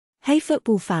Hey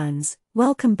football fans,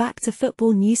 welcome back to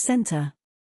Football News Centre.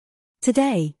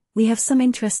 Today, we have some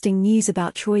interesting news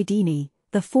about Troy Deeney,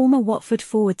 the former Watford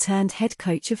forward turned head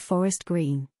coach of Forest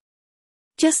Green.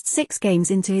 Just 6 games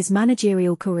into his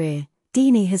managerial career,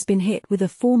 Deeney has been hit with a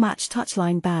 4-match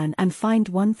touchline ban and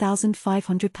fined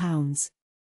 £1,500.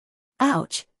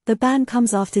 Ouch, the ban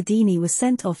comes after Deeney was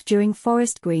sent off during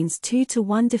Forest Green's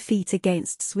 2-1 defeat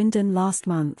against Swindon last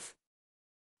month.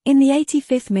 In the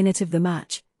 85th minute of the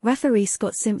match, referee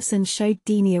Scott Simpson showed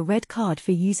Deeney a red card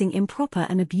for using improper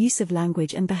and abusive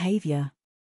language and behaviour.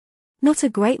 Not a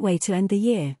great way to end the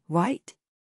year, right?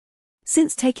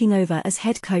 Since taking over as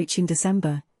head coach in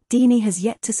December, Deeney has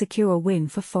yet to secure a win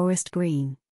for Forest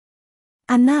Green.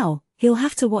 And now, he'll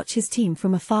have to watch his team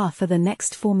from afar for the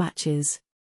next 4 matches.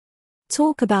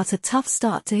 Talk about a tough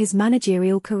start to his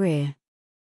managerial career.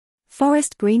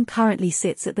 Forest Green currently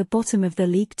sits at the bottom of the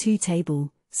League 2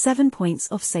 table, 7 points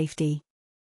off safety.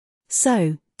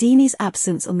 So, Deeney's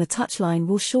absence on the touchline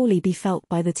will surely be felt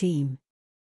by the team.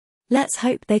 Let's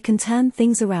hope they can turn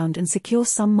things around and secure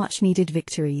some much-needed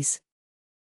victories.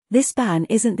 This ban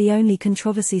isn't the only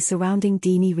controversy surrounding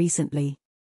Deeney recently.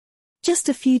 Just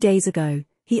a few days ago,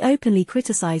 he openly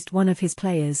criticised one of his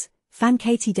players,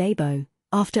 Fankaty Dabo,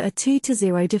 after a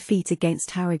 2-0 defeat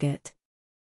against Harrogate.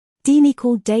 Deeney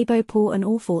called Dabo poor and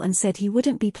awful and said he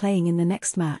wouldn't be playing in the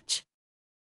next match.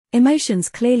 Emotions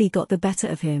clearly got the better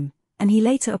of him, and he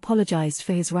later apologised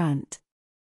for his rant.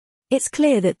 It's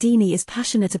clear that Deeney is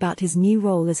passionate about his new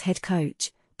role as head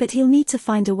coach, but he'll need to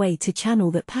find a way to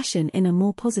channel that passion in a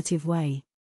more positive way.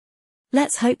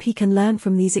 Let's hope he can learn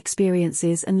from these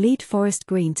experiences and lead Forest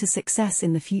Green to success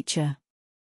in the future.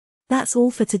 That's all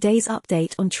for today's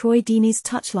update on Troy Deeney's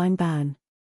touchline ban.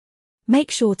 Make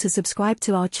sure to subscribe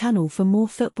to our channel for more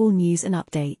football news and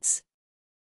updates.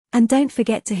 And don't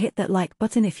forget to hit that like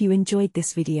button if you enjoyed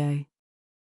this video.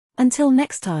 Until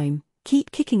next time,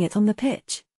 keep kicking it on the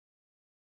pitch.